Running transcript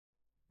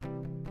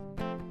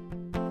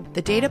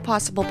The Data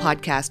Possible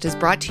podcast is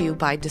brought to you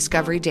by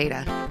Discovery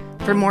Data.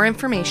 For more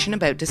information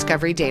about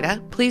Discovery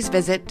Data, please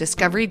visit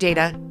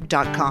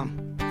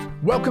discoverydata.com.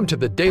 Welcome to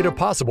the Data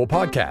Possible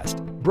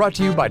podcast, brought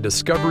to you by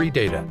Discovery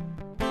Data.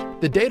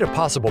 The Data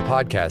Possible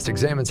podcast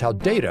examines how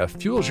data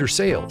fuels your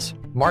sales,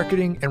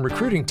 marketing, and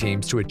recruiting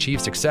teams to achieve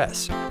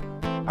success.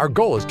 Our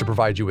goal is to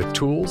provide you with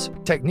tools,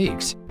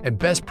 techniques, and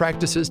best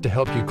practices to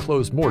help you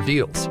close more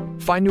deals,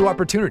 find new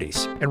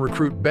opportunities, and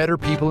recruit better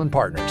people and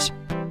partners.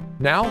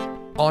 Now,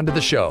 on to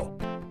the show.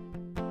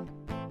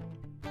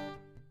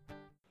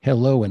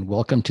 Hello, and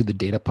welcome to the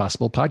Data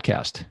Possible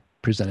podcast,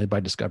 presented by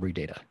Discovery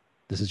Data.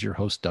 This is your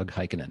host, Doug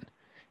Heikkinen.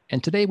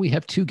 And today we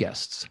have two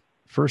guests.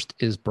 First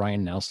is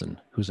Brian Nelson,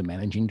 who's a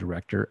managing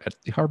director at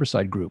the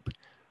Harborside Group.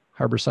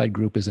 Harborside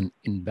Group is an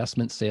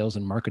investment sales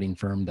and marketing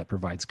firm that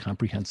provides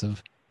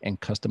comprehensive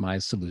and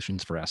customized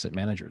solutions for asset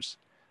managers.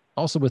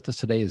 Also with us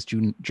today is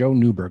Joe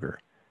Neuberger,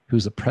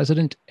 who's the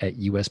president at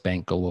U.S.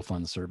 Bank Global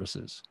Fund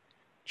Services.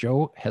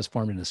 Joe has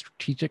formed a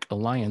strategic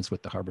alliance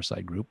with the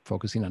Harborside Group,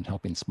 focusing on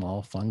helping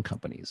small fund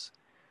companies,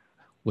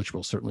 which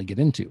we'll certainly get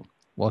into.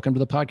 Welcome to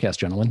the podcast,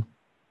 gentlemen.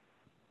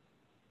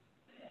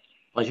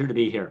 Pleasure to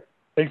be here.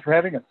 Thanks for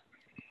having us.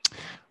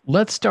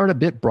 Let's start a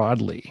bit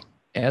broadly.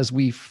 As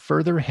we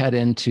further head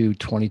into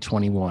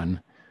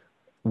 2021,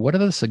 what are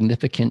the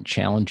significant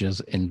challenges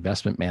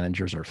investment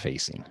managers are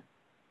facing?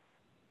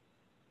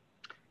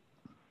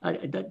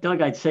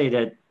 Doug, I'd say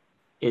that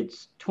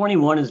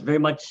 21 is very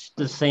much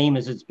the same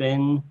as it's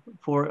been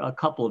for a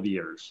couple of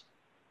years.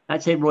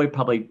 I'd say really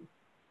probably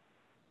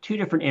two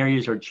different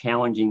areas are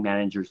challenging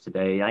managers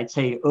today. I'd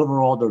say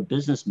overall their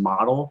business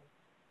model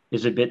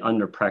is a bit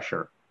under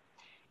pressure.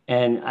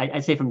 And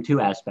I'd say from two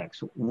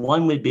aspects.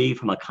 One would be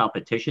from a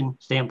competition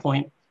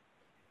standpoint.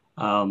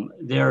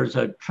 There's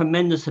a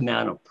tremendous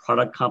amount of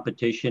product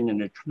competition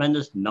and a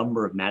tremendous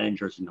number of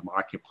managers in the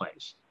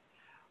marketplace.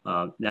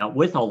 Now,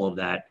 with all of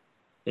that,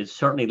 it's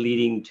certainly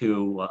leading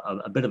to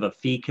a bit of a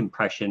fee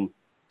compression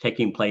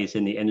taking place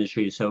in the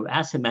industry. So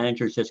asset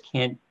managers just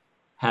can't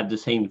have the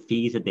same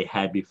fees that they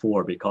had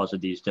before because of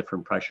these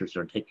different pressures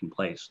that are taking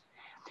place.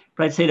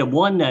 But I'd say the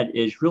one that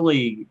is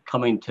really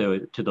coming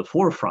to the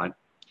forefront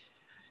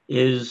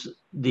is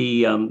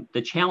the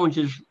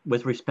challenges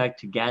with respect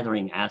to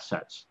gathering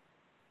assets.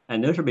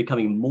 And those are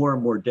becoming more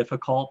and more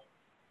difficult.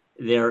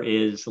 There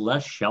is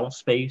less shelf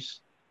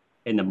space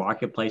in the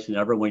marketplace than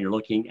ever when you're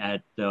looking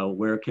at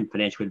where can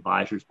financial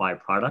advisors buy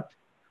product,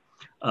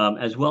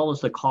 as well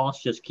as the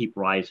costs just keep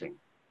rising.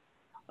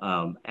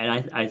 And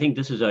I think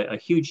this is a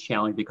huge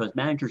challenge because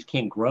managers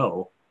can't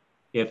grow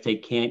if they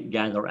can't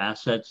gather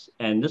assets.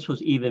 And this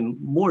was even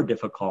more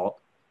difficult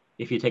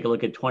if you take a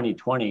look at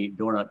 2020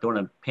 during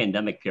a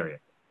pandemic period.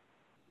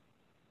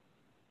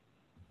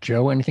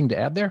 Joe, anything to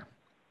add there?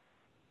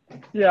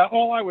 Yeah,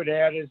 all I would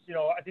add is,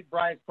 I think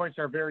Brian's points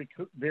are very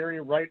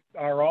right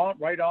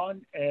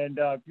on. And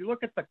if you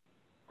look at the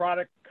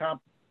product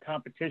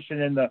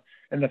competition and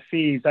the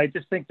fees, I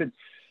just think that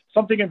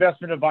something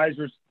investment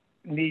advisors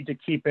need to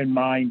keep in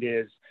mind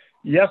is,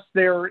 yes,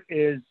 there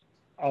is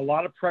a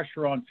lot of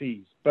pressure on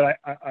fees, but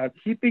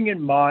keeping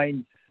in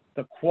mind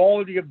the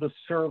quality of the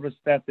service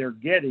that they're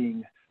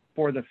getting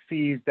for the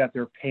fees that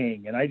they're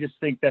paying. And I just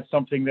think that's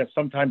something that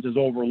sometimes is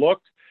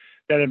overlooked,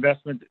 that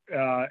investment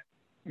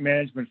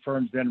management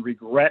firms then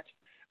regret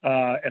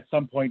at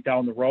some point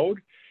down the road.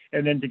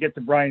 And then to get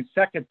to Brian's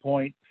second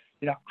point,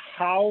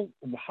 how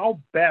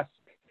best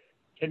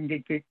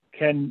can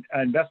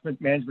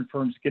investment management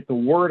firms get the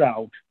word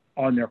out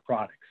on their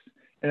products?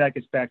 And that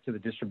gets back to the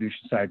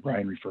distribution side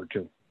Brian referred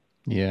to.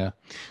 Yeah.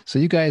 So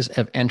you guys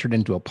have entered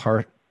into a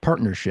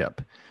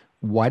partnership.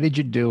 Why did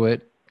you do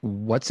it?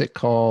 What's it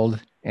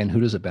called? And who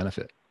does it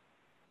benefit?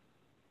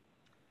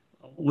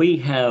 We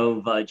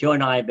have, Joe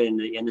and I have been in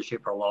the industry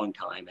for a long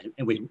time,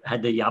 and we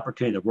had the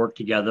opportunity to work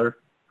together.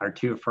 Our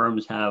two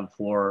firms have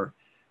for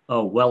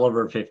well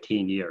over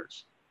 15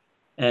 years.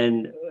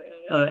 And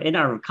in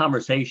our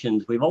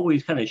conversations, we've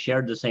always kind of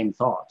shared the same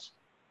thoughts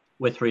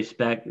with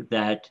respect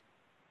that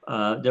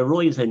there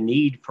really is a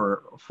need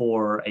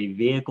for a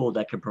vehicle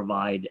that could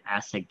provide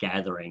asset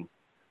gathering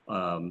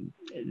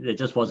that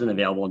just wasn't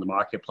available in the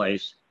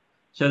marketplace.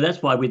 So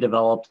that's why we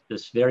developed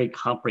this very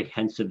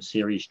comprehensive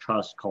series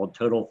trust called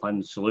Total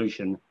Fund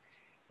Solution,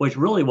 which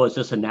really was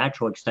just a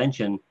natural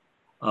extension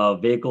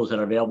of vehicles that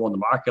are available in the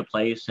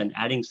marketplace and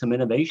adding some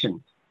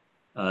innovation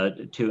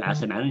to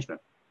asset management.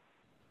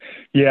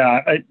 Yeah,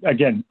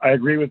 I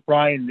agree with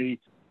Brian.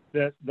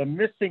 The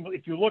missing,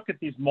 if you look at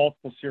these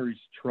multiple series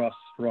trust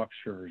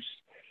structures,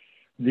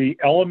 the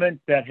element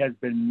that has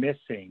been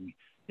missing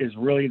is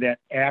really that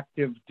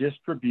active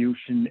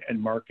distribution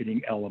and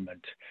marketing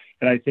element.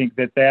 And I think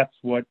that that's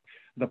what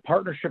the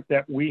partnership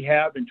that we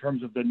have in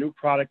terms of the new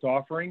product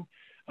offering,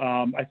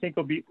 I think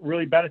will be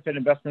really benefit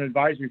investment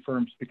advisory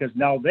firms, because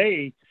now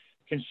they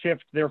can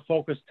shift their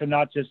focus to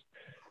not just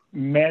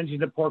managing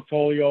the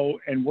portfolio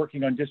and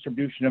working on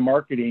distribution and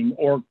marketing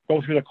or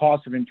go through the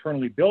cost of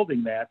internally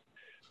building that,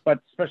 but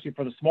especially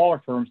for the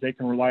smaller firms, they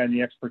can rely on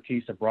the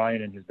expertise of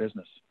Brian and his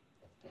business.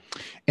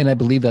 And I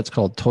believe that's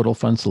called Total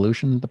Fund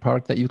Solution, the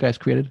product that you guys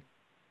created?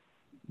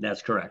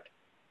 That's correct.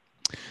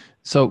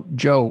 So,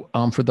 Joe,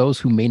 for those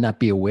who may not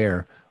be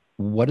aware,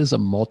 what is a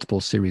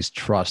multiple series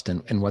trust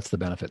and what's the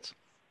benefits?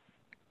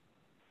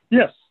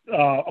 Yes,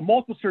 a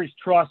multiple series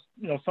trust,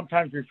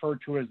 sometimes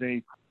referred to as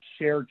a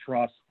shared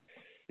trust,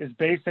 is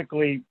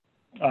basically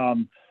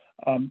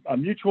a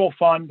mutual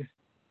fund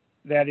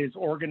that is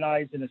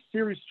organized in a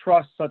series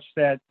trust such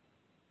that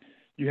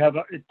you have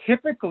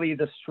typically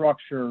the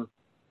structure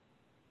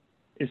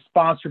is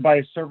sponsored by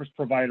a service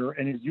provider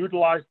and is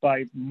utilized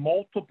by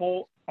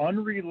multiple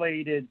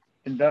unrelated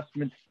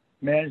investment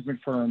management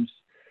firms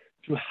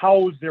to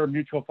house their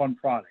mutual fund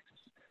products.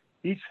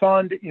 Each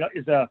fund,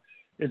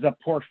 is a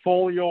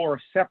portfolio or a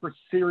separate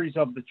series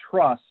of the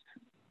trust,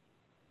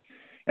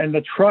 and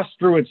the trust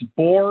through its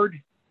board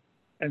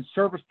and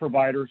service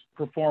providers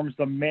performs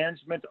the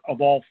management of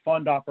all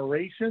fund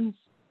operations,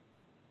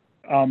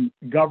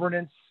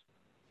 governance,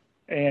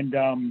 and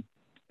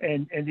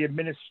the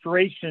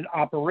administration,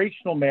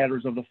 operational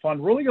matters of the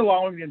fund, really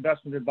allowing the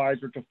investment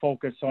advisor to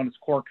focus on its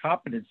core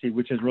competency,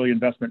 which is really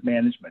investment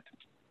management.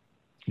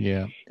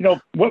 Yeah.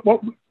 What?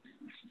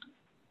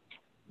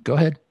 Go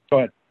ahead.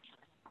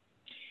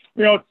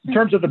 In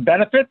terms of the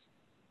benefits,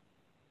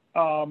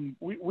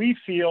 we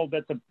feel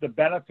that the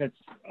benefits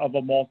of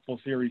a multiple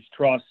series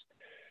trust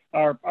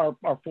are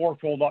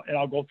fourfold, and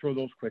I'll go through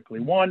those quickly.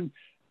 One,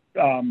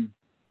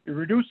 it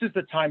reduces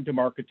the time to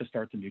market to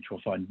start the mutual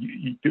fund.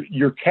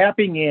 You're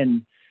tapping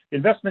in, the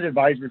investment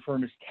advisory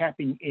firm is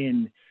tapping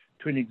in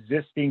to an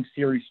existing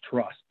series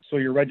trust. So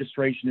your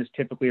registration is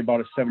typically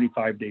about a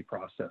 75-day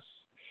process.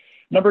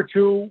 Number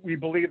two, we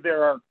believe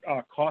there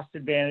are cost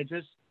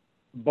advantages,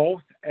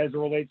 both as it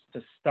relates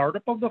to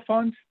startup of the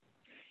fund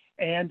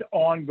and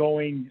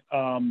ongoing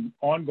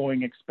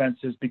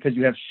expenses, because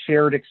you have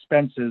shared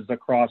expenses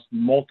across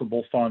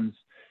multiple funds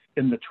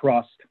in the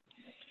trust.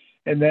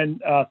 And then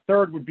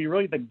third would be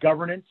really the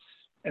governance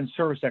and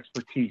service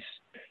expertise.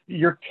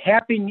 You're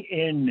tapping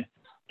in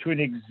to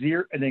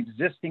an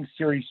existing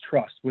series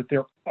trust with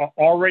their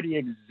already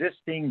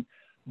existing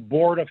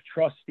board of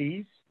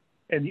trustees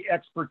and the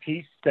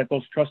expertise that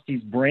those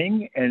trustees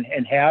bring and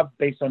have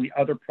based on the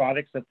other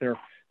products that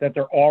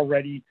they're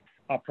already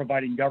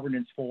providing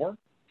governance for.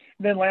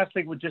 And then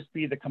lastly would just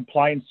be the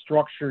compliance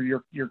structure.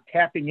 You're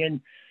tapping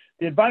in.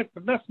 The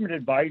investment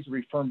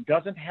advisory firm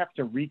doesn't have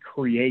to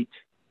recreate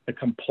the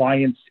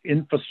compliance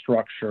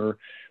infrastructure,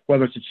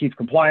 whether it's a chief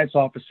compliance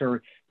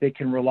officer. They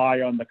can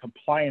rely on the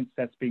compliance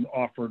that's being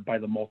offered by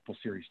the multiple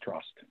series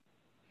trust.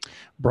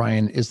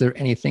 Brian, is there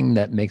anything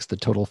that makes the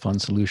Total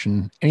Fund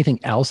Solution, anything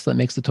else that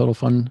makes the Total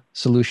Fund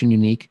Solution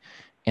unique?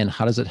 And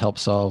how does it help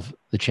solve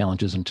the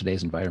challenges in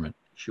today's environment?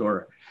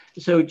 Sure.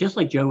 So just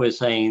like Joe was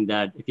saying,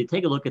 that if you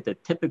take a look at the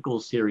typical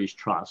series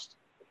trust,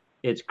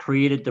 it's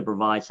created to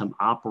provide some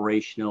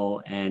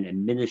operational and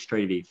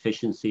administrative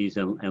efficiencies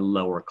and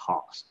lower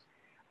costs.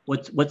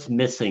 What's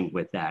missing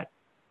with that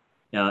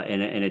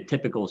in a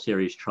typical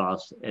series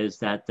trust is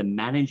that the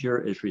manager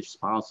is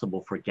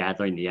responsible for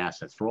gathering the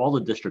assets for all the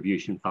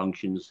distribution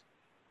functions,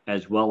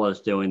 as well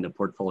as doing the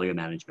portfolio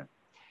management.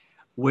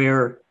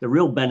 Where the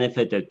real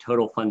benefit that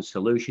Total Fund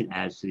Solution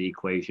adds to the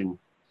equation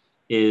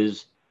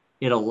is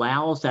it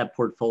allows that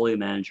portfolio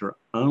manager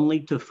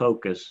only to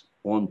focus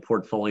on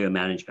portfolio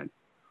management.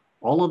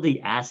 All of the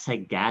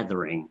asset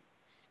gathering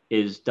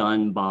is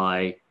done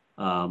by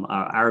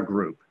our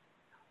group.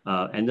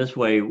 And this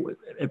way,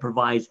 it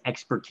provides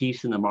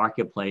expertise in the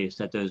marketplace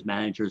that those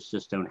managers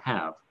just don't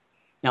have.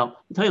 Now, I'll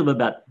tell you a little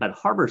bit about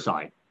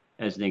Harborside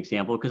as an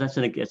example, because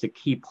that's a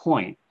key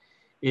point,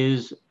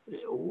 is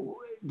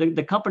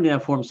the company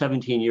that formed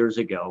 17 years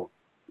ago,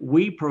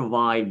 we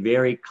provide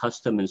very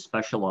custom and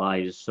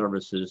specialized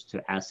services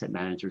to asset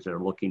managers that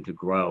are looking to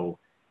grow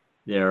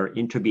their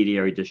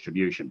intermediary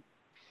distribution.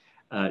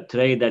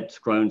 Today, that's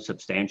grown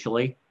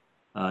substantially.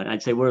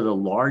 I'd say we're the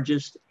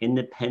largest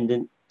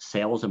independent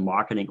sales and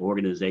marketing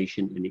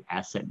organization in the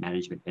asset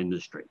management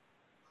industry.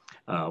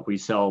 We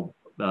sell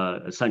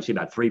essentially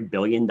about $3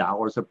 billion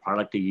of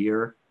product a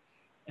year,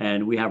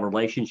 and we have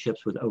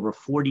relationships with over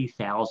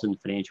 40,000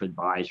 financial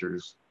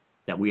advisors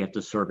that we have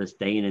to service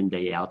day in and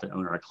day out that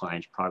own our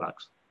clients'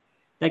 products.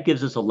 That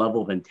gives us a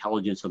level of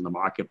intelligence in the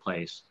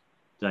marketplace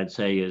that I'd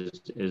say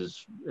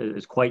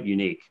is quite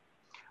unique.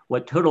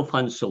 What Total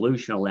Fund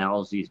Solution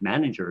allows these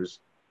managers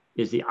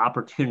is the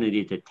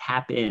opportunity to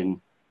tap in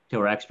to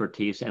our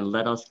expertise and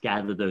let us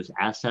gather those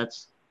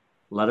assets,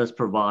 let us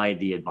provide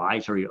the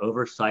advisory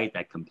oversight,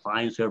 that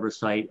compliance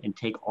oversight, and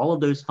take all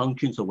of those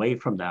functions away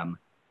from them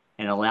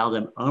and allow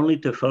them only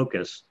to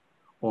focus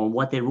on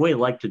what they really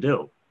like to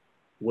do,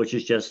 which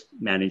is just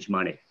manage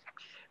money.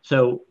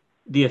 So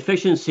the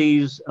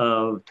efficiencies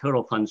of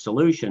Total Fund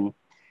Solution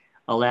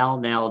allow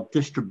now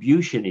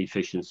distribution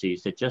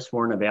efficiencies that just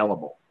weren't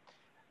available.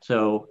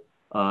 So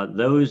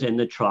those in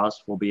the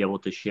trust will be able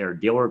to share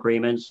dealer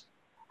agreements,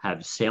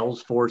 have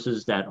sales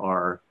forces that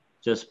are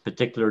just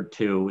particular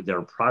to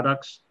their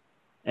products,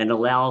 and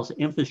allows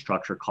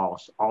infrastructure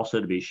costs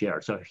also to be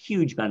shared. So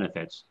huge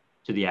benefits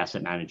to the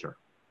asset manager.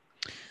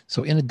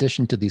 So in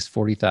addition to these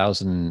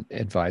 40,000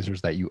 advisors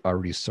that you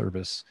already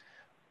service,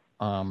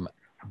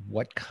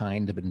 what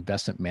kind of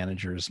investment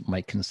managers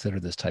might consider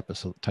this type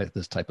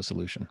of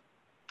solution?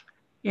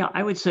 Yeah,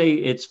 I would say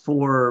it's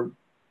for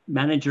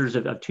managers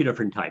of two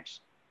different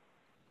types.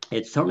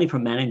 It's certainly for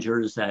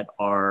managers that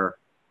are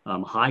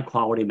high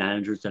quality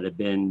managers that have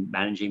been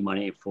managing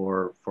money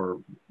for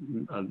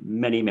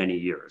many, many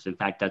years. In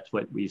fact, that's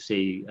what we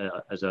see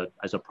as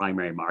a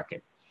primary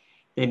market.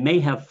 They may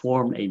have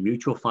formed a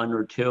mutual fund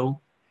or two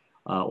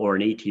or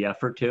an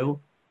ETF or two,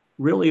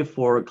 really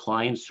for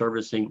client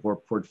servicing or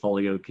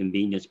portfolio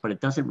convenience, but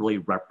it doesn't really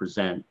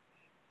represent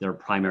their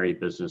primary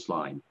business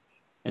line.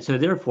 And so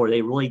therefore,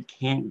 they really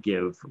can't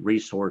give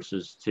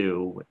resources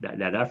to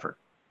that effort.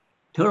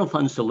 Total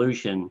Fund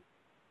Solution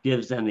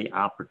gives them the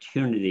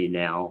opportunity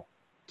now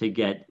to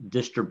get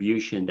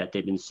distribution that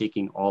they've been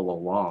seeking all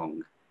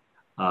along,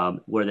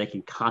 where they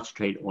can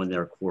concentrate on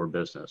their core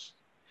business.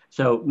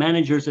 So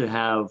managers that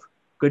have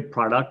good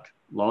product,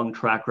 long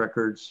track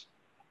records,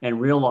 and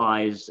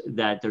realize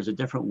that there's a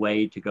different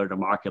way to go to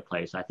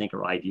marketplace, I think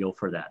are ideal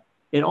for that.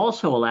 It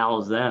also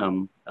allows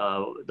them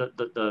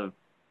the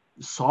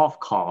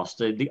soft cost,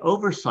 the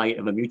oversight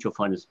of a mutual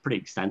fund is pretty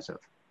extensive.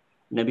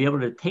 And to be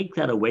able to take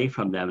that away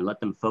from them and let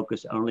them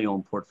focus only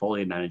on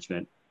portfolio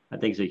management, I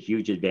think is a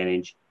huge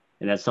advantage.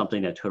 And that's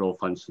something that Total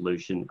Fund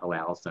Solution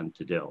allows them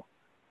to do.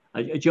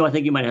 Joe, I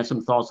think you might have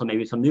some thoughts on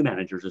maybe some new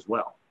managers as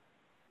well.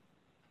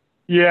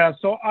 Yeah,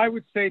 so I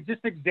would say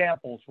just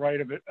examples, right,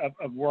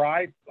 of where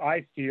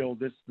I feel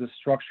this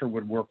structure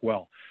would work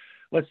well.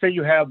 Let's say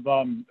you have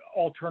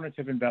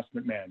alternative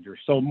investment managers,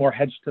 so more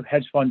hedge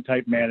fund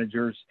type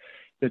managers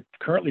that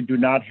currently do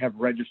not have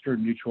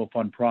registered mutual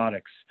fund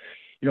products.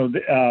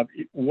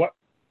 What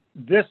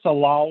this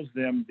allows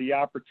them the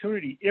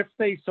opportunity, if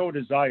they so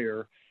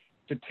desire,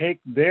 to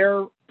take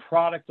their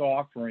product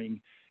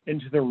offering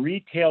into the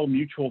retail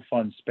mutual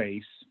fund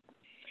space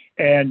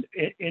and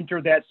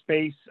enter that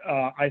space,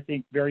 I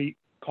think, very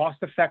cost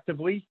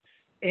effectively.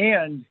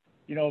 And,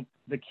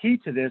 the key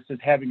to this is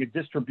having a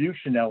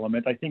distribution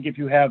element. I think if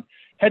you have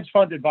hedge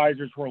fund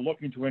advisors who are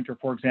looking to enter,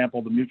 for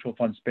example, the mutual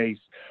fund space,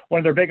 one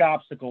of their big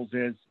obstacles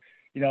is,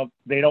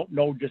 they don't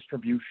know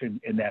distribution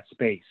in that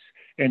space.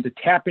 And to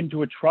tap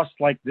into a trust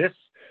like this,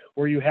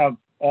 where you have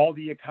all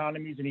the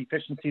economies and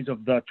efficiencies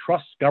of the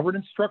trust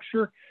governance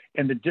structure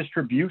and the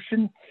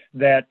distribution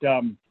that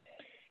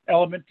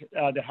element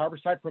that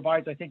Harborside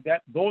provides, I think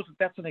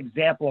that's an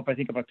example of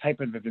a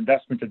type of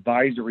investment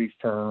advisory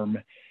firm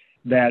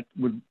that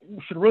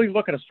should really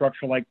look at a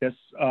structure like this.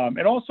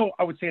 And also,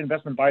 I would say an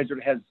investment advisor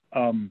that has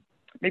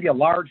maybe a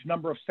large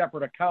number of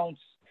separate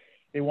accounts.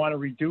 They want to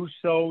reduce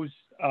those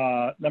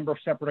number of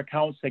separate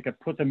accounts. They could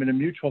put them in a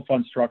mutual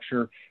fund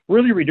structure,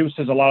 really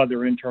reduces a lot of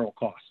their internal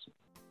costs.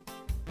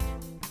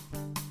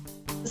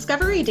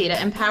 Discovery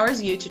Data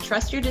empowers you to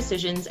trust your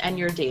decisions and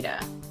your data.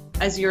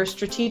 As your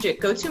strategic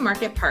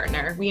go-to-market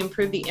partner, we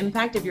improve the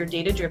impact of your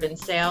data-driven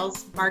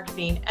sales,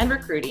 marketing, and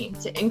recruiting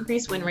to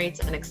increase win rates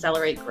and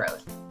accelerate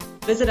growth.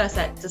 Visit us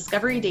at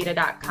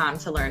discoverydata.com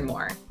to learn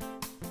more.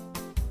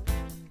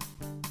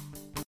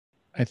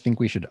 I think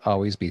we should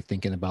always be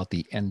thinking about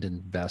the end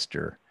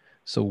investor.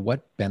 So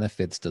what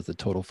benefits does the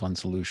Total Fund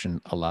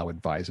Solution allow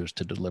advisors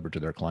to deliver to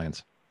their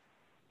clients?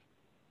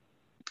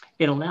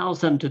 It allows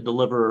them to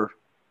deliver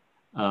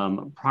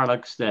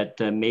products that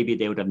maybe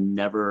they would have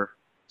never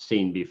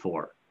seen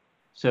before.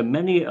 So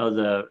many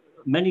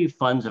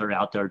funds that are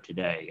out there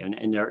today,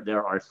 and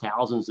there are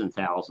thousands and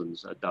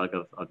thousands, Doug,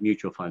 of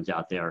mutual funds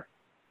out there,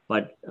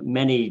 but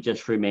many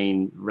just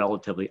remain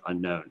relatively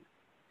unknown.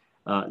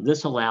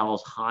 This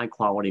allows high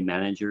quality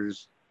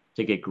managers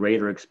to get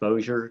greater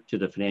exposure to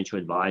the financial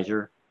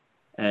advisor,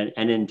 and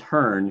in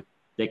turn,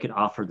 they can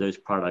offer those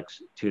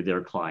products to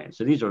their clients.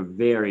 So these are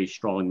very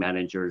strong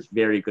managers,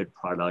 very good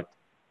product,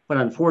 but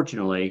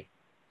unfortunately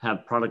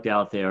have product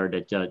out there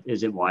that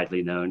isn't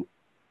widely known.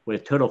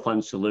 With Total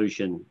Fund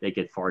Solution, they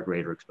get far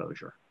greater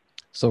exposure.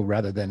 So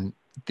rather than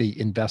the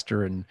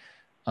investor and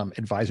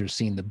advisors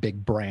seeing the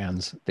big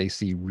brands, they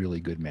see really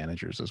good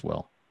managers as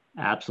well.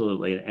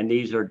 Absolutely. And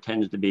these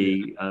tends to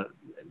be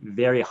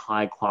very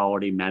high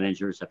quality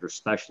managers that are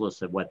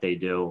specialists at what they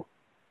do,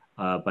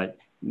 but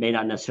may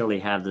not necessarily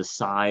have the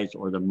size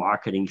or the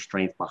marketing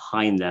strength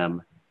behind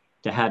them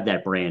to have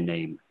that brand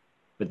name.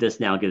 But this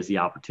now gives the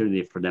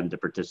opportunity for them to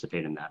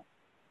participate in that.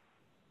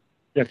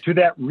 Yeah, to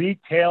that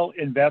retail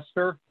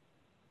investor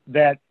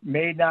that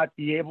may not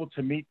be able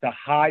to meet the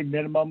high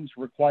minimums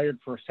required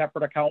for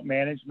separate account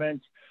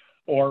management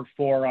or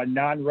for a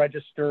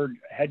non-registered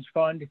hedge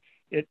fund,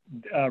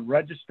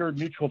 registered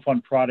mutual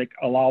fund product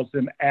allows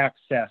them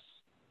access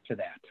to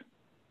that.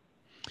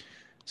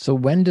 So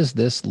when does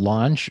this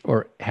launch,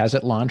 or has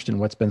it launched, and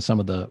what's been some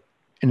of the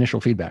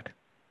initial feedback?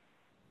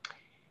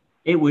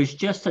 It was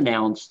just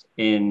announced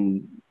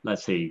in,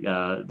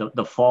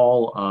 the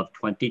fall of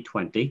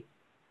 2020.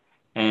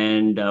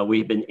 And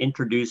we've been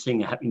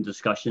introducing, having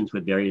discussions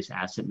with various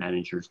asset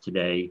managers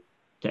today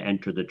to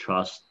enter the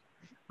trust.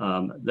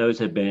 Those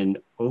have been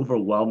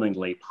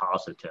overwhelmingly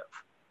positive.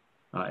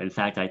 In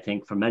fact, I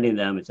think for many of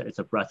them, it's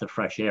a breath of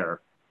fresh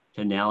air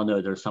to now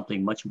know there's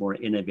something much more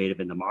innovative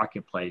in the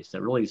marketplace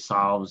that really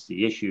solves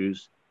the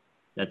issues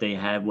that they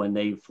had when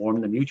they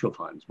formed the mutual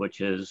funds,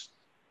 which is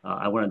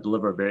I want to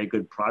deliver a very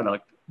good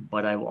product,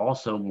 but I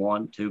also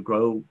want to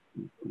grow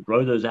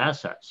those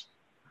assets.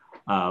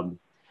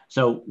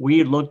 So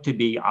we look to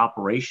be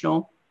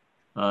operational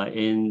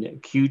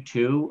in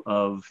Q2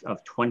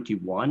 of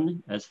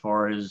 21, as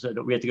far as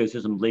we have to go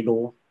through some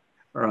legal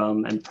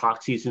and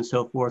proxies and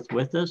so forth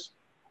with this,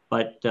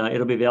 but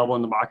it'll be available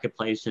in the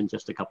marketplace in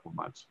just a couple of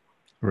months.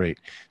 Great.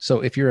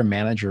 So if you're a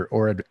manager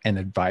or an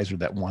advisor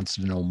that wants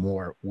to know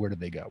more, where do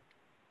they go?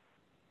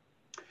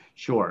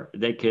 Sure.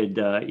 They could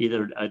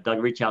either,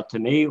 Doug, reach out to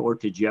me or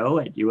to Joe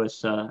at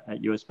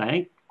US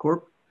Bank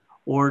Corp,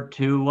 or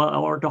to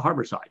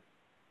Harborside.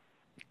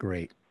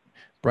 Great.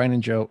 Brian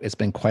and Joe, it's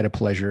been quite a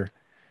pleasure.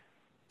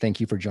 Thank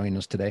you for joining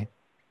us today.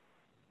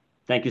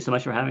 Thank you so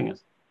much for having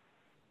us.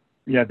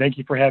 Yeah, thank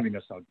you for having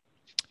us, Doug.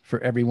 For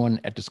everyone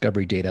at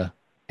Discovery Data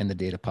and the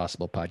Data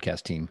Possible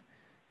podcast team,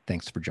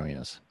 thanks for joining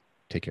us.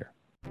 Take care.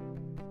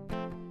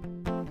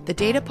 The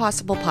Data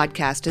Possible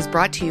podcast is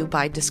brought to you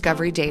by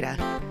Discovery Data.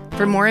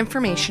 For more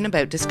information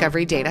about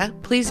Discovery Data,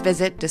 please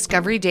visit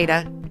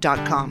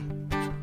discoverydata.com.